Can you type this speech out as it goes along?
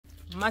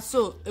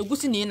Maso,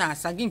 egusi ni na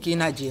asagi nke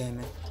na je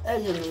eme.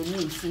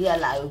 Mix ya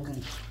la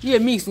ogiri. Ye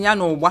mix ya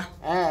na ugba.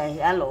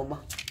 Ya la ugba.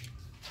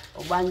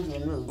 Ugba nje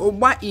me.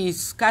 Ugba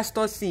is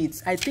castor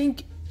seeds. I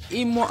think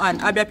Imo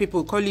and Abia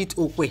people call it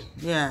okwe.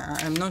 Yeah,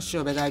 I'm not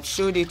sure, but I've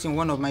showed it in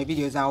one of my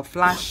videos. I'll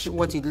flash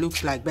what it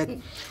looks like. But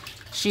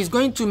she's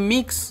going to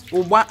mix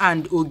ugba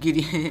and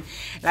ogiri.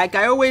 Like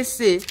I always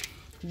say,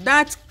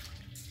 that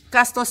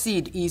castor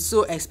seed is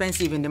so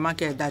expensive in the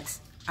market that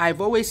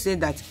I've always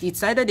said that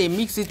it's either they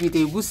mix it with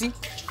egusi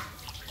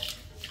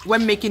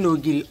when making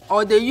ogiri,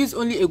 or they use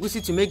only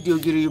egusi to make the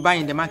ogiri you buy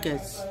in the market,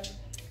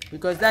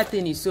 because that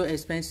thing is so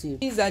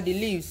expensive. These are the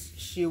leaves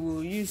she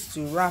will use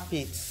to wrap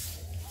it.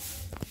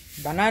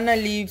 Banana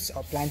leaves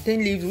or plantain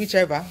leaves,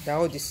 whichever, they're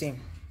all the same.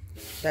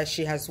 That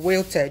she has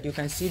wilted. You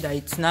can see that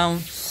it's now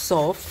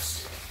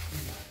soft.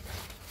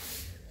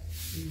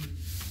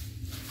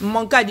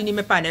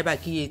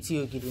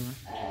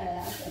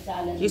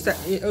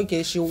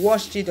 Okay, she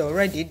washed it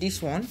already.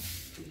 This one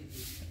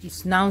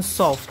is now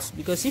soft,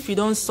 because if you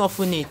don't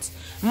soften it,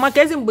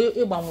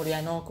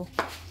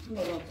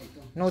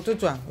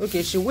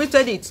 okay, she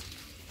waited it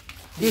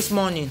this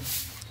morning.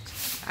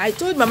 I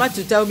told Mama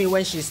to tell me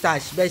when she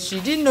starts, but she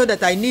didn't know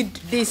that I need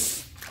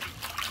this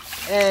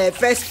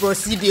first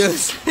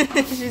procedures.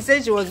 She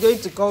said she was going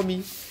to call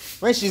me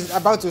when she's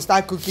about to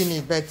start cooking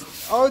it, but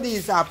all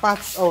these are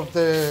parts of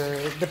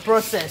the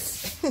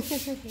process.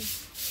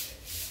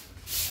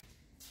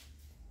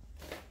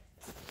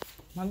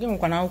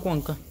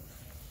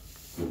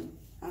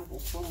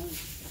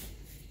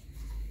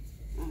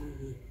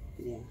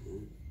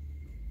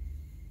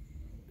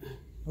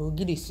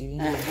 Ogiri si.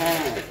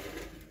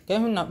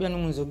 Kehu na bia no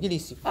munzo ogiri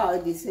si.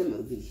 The same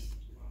ogiri.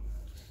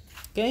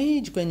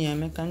 Kehi jikwa ni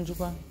eme ka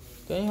njukwa.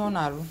 Kehi ho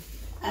na aru.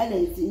 I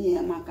don't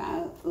tinye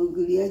maka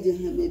ogiri eje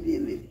he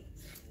mebi.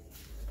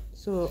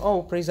 So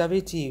all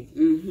preservative.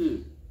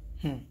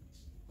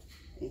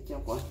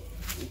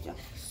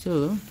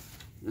 So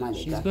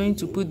she's going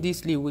to put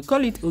this leaf. We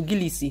call it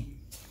ogilisi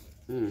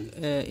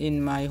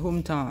in my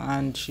hometown,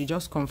 and she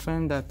just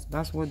confirmed that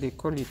that's what they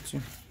call it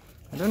too.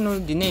 I don't know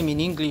the name in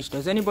English.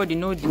 Does anybody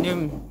know the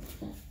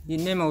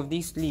name of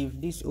this leaf,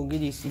 this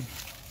ogilisi?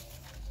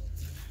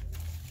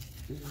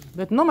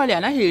 But normally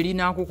I hear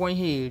na akwukwo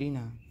ihe eri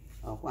na.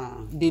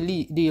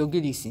 The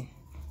ogilisi.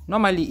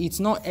 Normally it's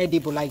not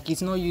edible, like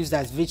it's not used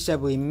as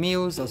vegetable in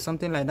meals or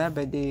something like that,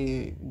 but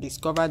they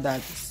discovered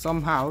that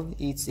somehow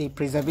it's a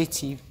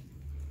preservative.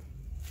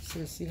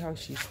 So see how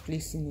she's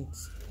placing it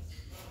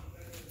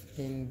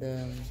in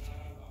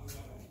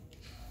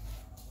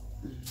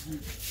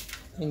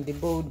the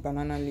bold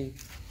banana leaf.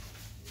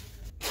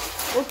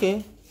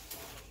 Okay.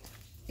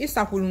 It's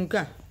a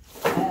pulunka.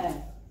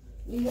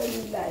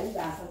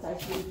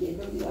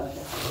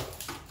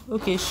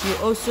 Okay, she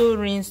also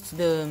rinsed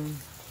the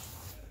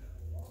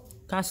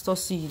castor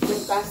seeds.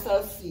 The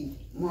castor seed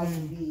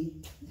must be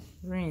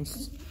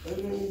rinsed.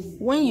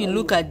 When you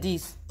look at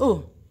this,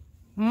 oh,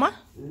 ma,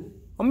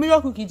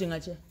 omiro cookie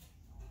jengache.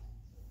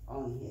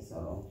 Oh yes,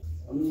 oh,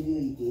 omiro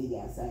ike dey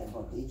aside,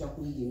 but e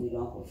chocolate dey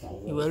miracle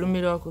side. You will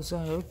miracle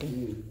side,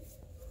 okay.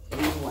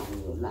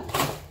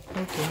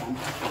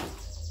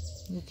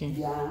 Okay.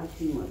 Yeah,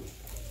 too much.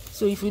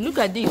 So if you look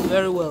at this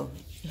very well,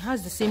 it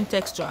has the same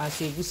texture as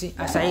egusi,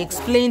 as I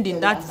explained in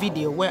that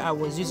video where I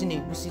was using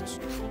egusi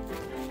too.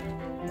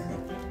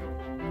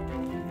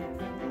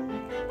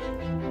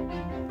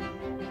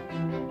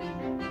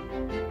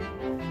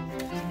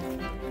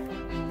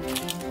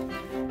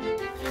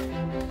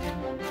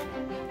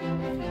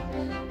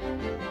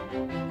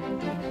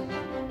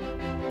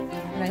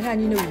 I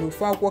need to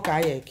for work.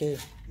 I care.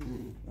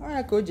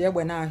 I could get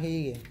when I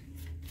hear.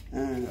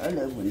 I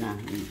love now.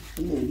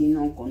 You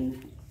know,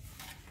 con.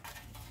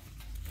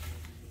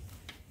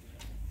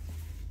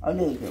 I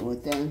live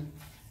with them.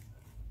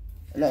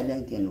 Let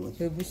them get with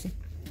a bussy.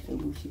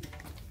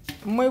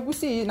 My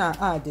bussy now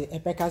add a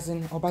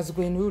pecazin or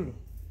basquin wool.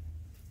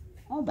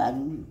 Oh, bad.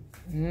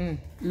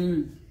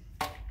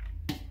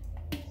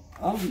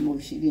 Oh,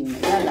 she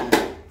didn't.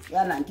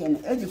 Yalla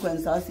can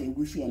educate us in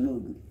Gushi and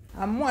Nogu.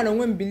 I'm one of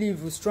women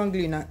believe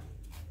strongly na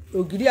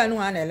ogiri anu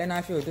ha na ele na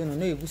afia odo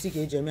no egusi ka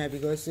ejeme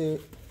because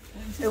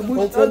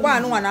ogba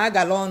anu na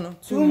agala onu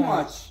too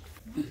much.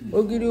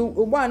 Ogiri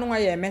ogba anu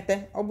ya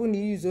emete obu na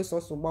use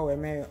sauce ogba we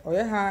me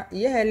oye ha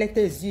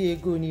eleta ezi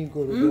ego ni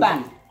igoro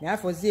mba na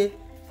afozie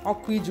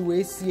oku iji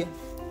we sie.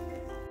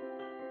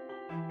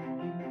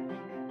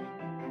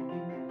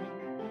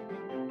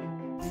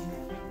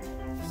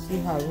 See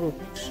her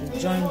rope, she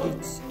joined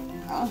it.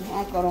 I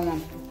got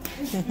on.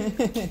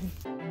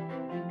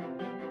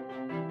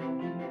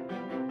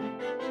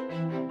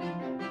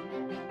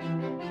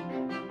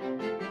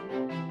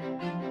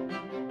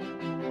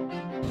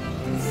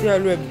 See how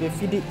we're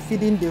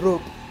feeding the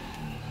rope.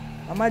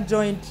 Mama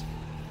joined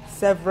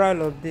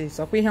several of these.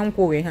 So we have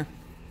we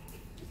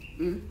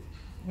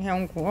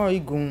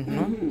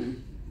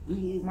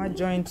Mama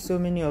joined so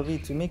many of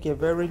it to make a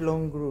very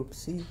long rope.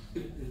 See,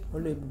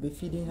 we'll be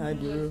feeding her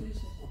the rope.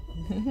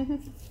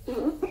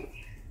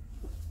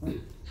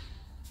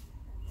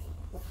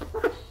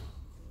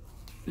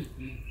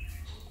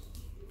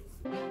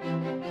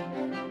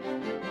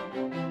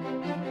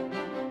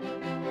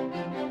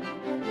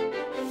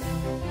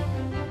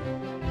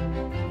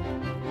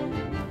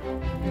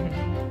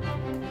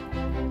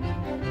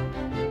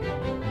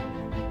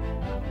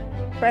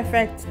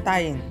 Perfect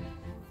tying.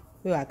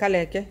 You are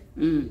kaleke.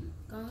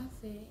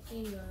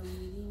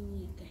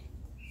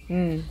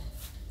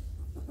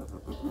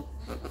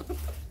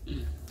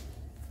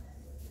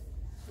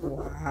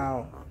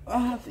 Wow.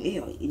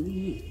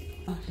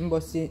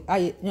 Mbosi,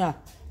 yeah.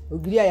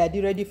 Ogiri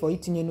are ready for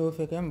eating you know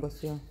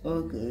mbosi.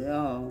 Okay,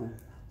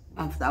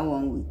 after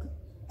 1 week.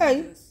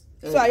 Hey.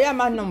 So I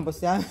am a number,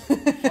 sir.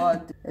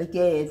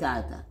 Okay,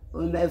 that.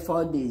 Only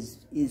 4 days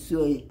is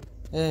so.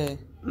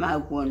 My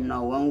one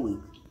now 1 week.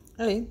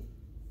 Hey.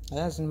 I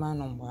has my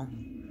number.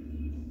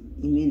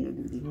 You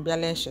mean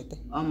Beleshete.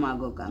 Oh my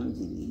God, come to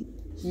me.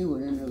 You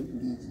wouldn't know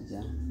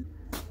this.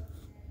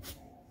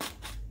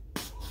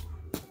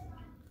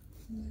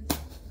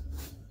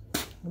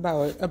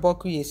 About a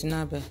boku yes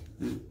nabe.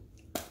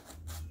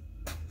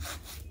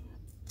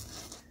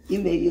 You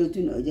may you to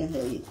know just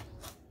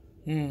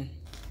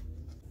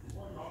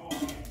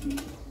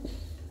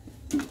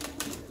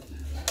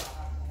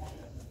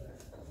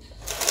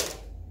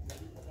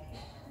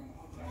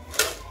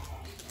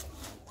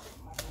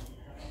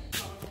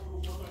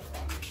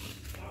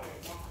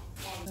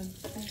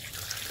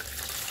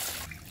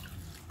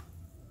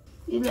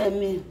you let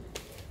me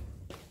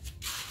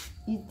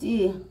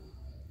eat.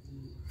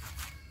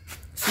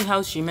 See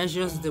how she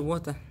measures the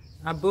water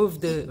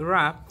above the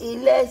wrap.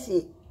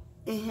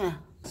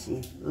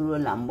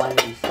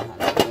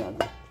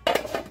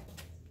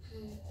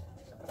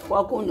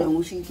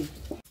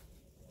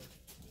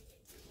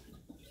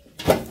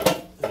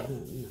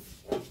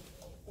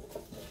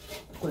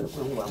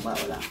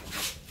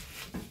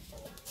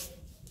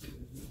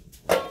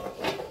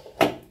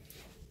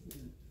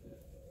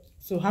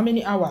 So how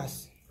many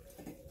hours?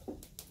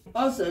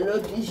 Also, no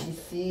dish is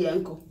see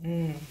uncle.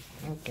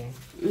 Okay.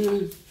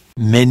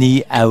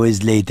 Many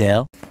hours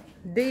later.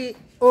 The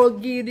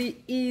ogiri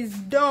is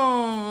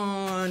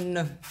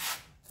done.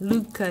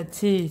 Look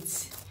at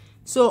it.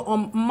 So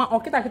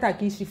kita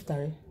ki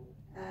shifter.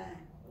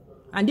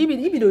 And if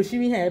it she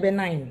here be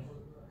 9.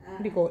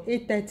 Because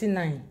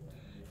 8:39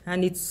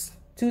 and it's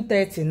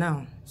 2:30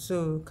 now.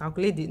 So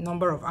calculate the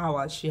number of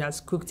hours she has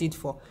cooked it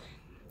for.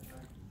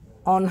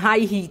 On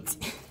high heat,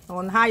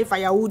 on high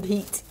firewood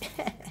heat.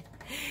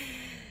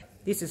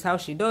 This is how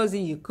she does it.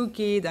 You cook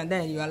it and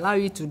then you allow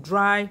it to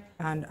dry.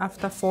 And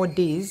after 4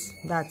 days,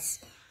 that's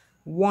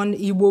 1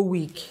 IGBO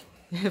week.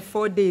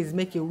 4 days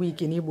make a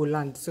week in IGBO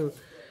land. So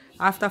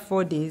after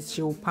 4 days,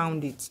 she will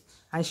pound it.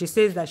 And she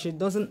says that she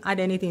doesn't add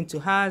anything to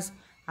hers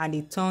and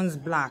it turns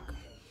black.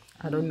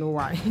 I don't know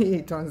why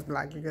it turns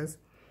black because...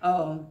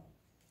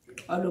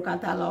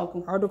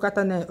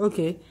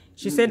 Okay.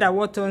 She said that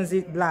what turns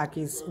it black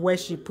is where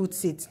she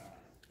puts it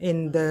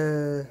in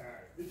the...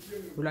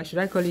 Should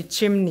I call it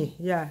chimney?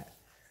 Yeah.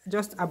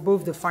 Just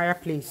above the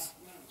fireplace.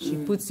 She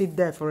puts it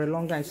there for a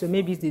long time. So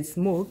maybe it's the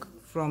smoke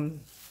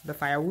from the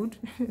firewood.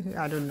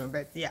 I don't know,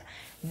 but yeah.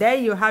 There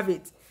you have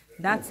it.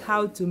 That's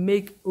how to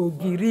make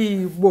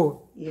OGIRI.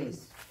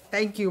 Yes.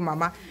 Thank you,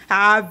 Mama.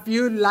 Have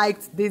you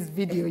liked this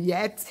video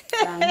yet?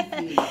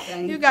 Thank you.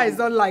 Thank you guys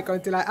don't like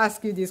until I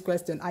ask you this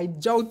question. I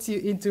jolt you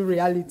into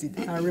reality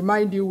and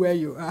remind you where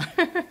you are.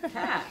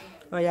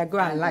 Oh yeah, go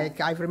and like.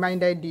 I've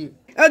reminded you.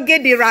 Okay,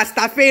 the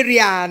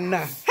Rastafarian.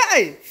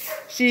 Hey,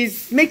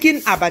 she's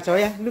making abacha.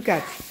 Yeah, look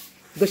at.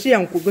 You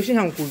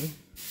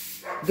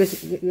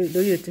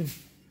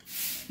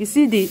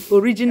see the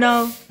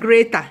original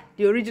grater,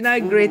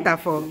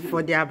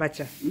 for the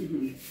abacha.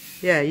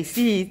 Yeah, you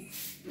see it.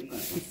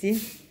 You see?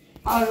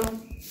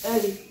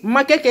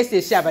 Makeke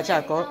se shi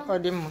abacha ko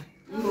odimo.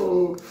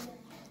 No.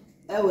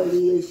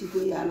 Eweli shi ko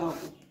ya lo.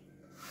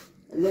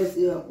 Let's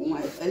see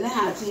okuma. Ele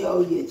ha ti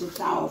o ye to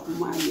ta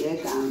okuma ye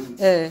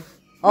kan.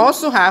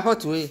 Also have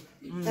hot way.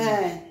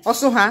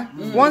 Also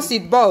once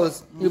it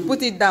boils, you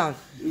put it down.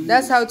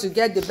 That's how to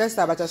get the best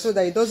abacha so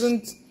that it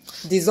doesn't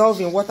dissolve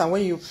in water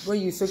when you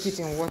soak it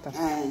in water.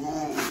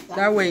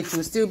 That way it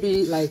will still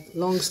be like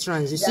long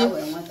strands. You see?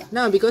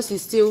 No, because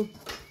it's still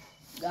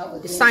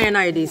the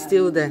cyanide is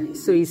still there,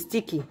 so it's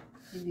sticky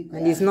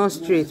and it's not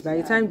straight. By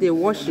the time they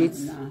wash it,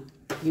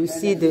 you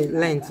see the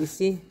length. You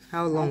see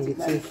how long it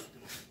is.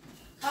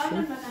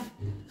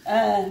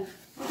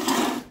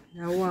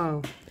 Now,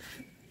 wow.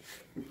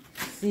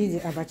 See the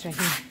abacha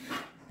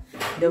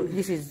here.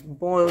 This is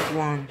boiled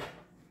one.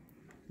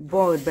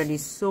 Boiled, but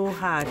it's so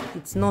hard.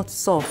 It's not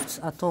soft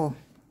at all.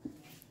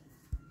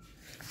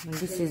 And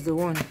this is the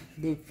one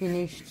they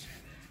finished.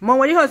 Mom,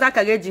 what do you have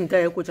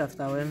to coach after?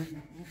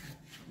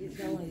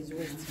 That one is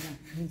waste.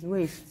 It's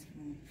waste.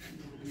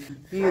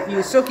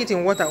 You soak it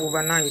in water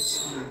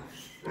overnight,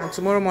 and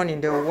tomorrow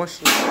morning they will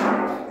wash it.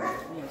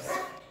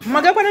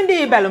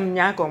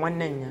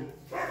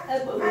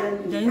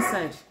 The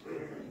inside.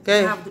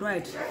 Okay. Have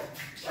dried.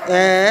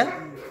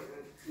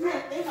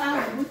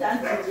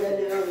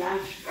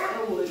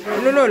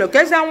 No.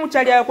 Because I won't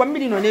tell you what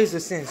million on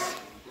this sense.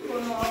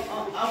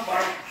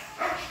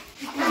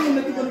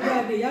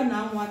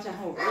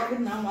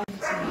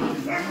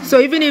 So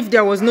even if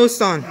there was no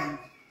sun,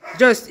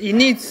 just it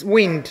needs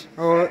wind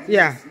or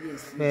yeah.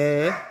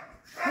 Yes.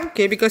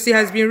 Okay, because it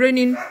has been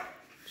raining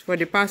for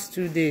the past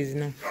 2 days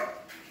now.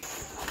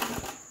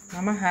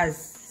 Mama has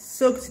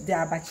soaked the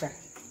abacha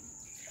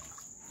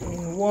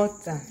in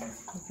water.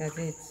 Look at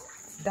it.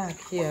 It's dark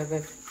here,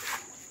 but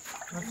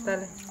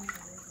after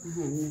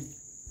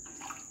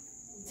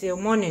till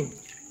morning.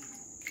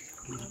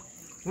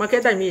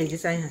 Market time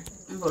is here.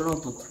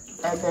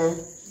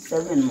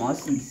 7 more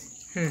 6.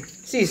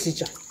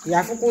 6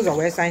 ya fuku zo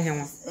we san he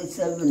won.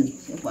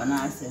 7 kwa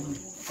na 7.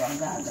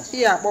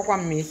 Si ya kpokwa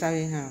me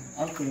sai ha.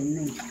 Okay,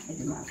 no. E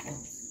di ma ko.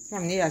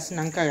 Mam ni ya si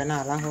na nka ya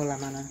na ala hola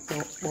mana.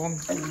 Kpom.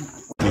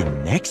 The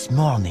next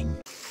morning.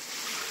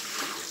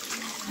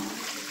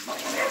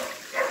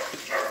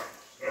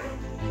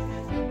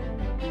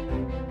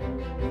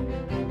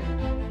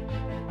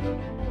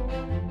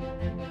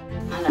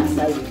 Ana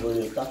sai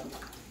bolito.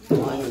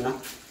 Mo ina.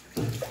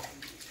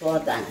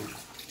 Todan.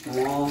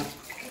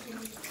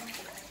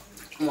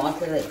 Mo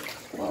tere.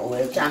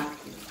 We cha.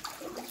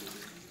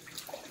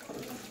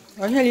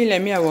 O heli le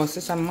mi awo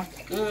sisama.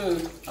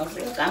 O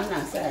se kam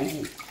na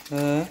sai.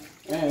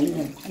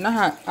 Na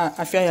ha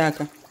afia ya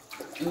aka.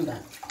 Mba.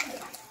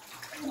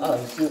 O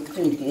si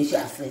tu ki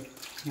sha se.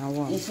 Na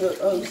wo. Iso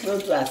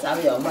tu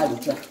asabi o ba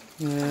licha.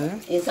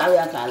 Isabi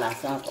aka la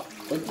sa kwa.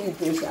 O tu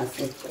ki sha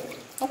se.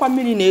 Akwa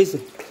mmiri na eze.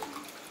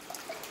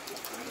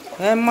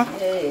 Ma.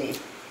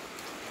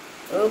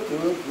 Oku.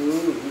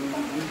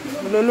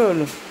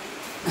 Lolo.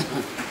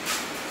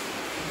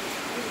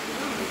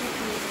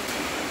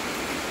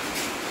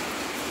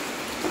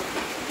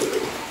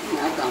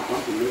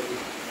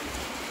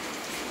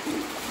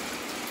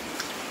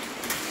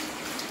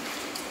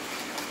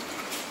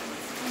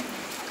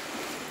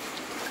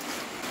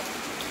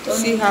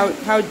 See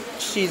how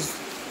she's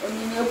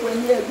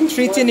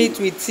treating it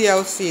with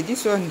TLC.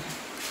 This one,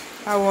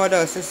 how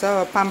others is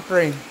our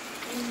pampering.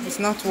 It's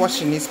not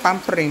washing, it's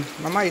pampering.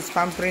 Mama is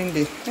pampering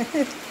the.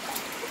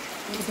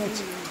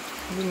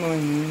 Good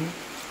morning.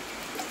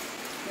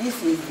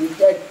 This is the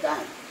third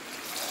time.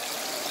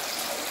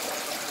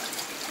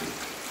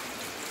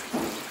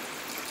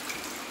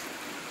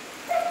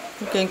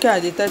 You can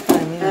carry the third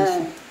time,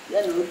 yes.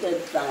 Then the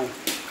third time.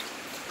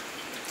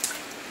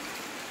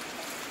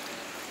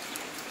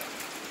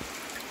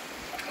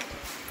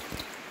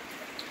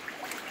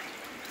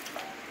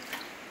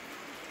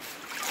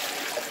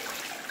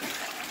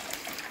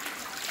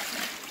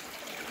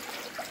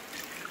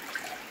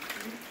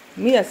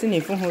 Me I seen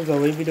if who's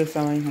away video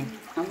sawing home.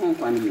 I'm home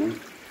for me.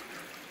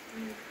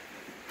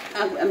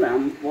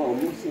 I'm for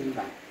Muslim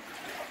back.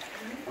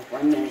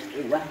 One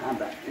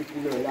Wahaba, if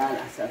you will allow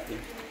us.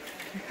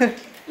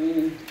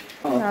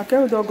 I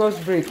tell Douglas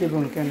break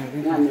even can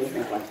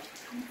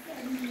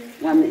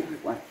One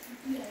minute.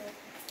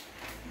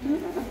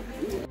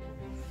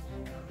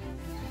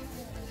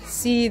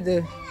 See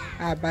the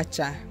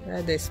abacha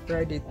where they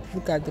spread it.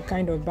 Look at the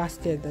kind of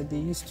basket that they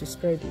used to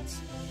spread it.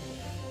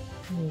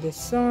 In the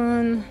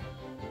sun,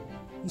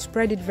 you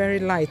spread it very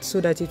light so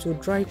that it will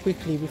dry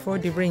quickly before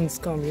the rains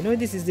come. You know,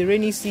 this is the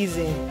rainy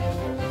season.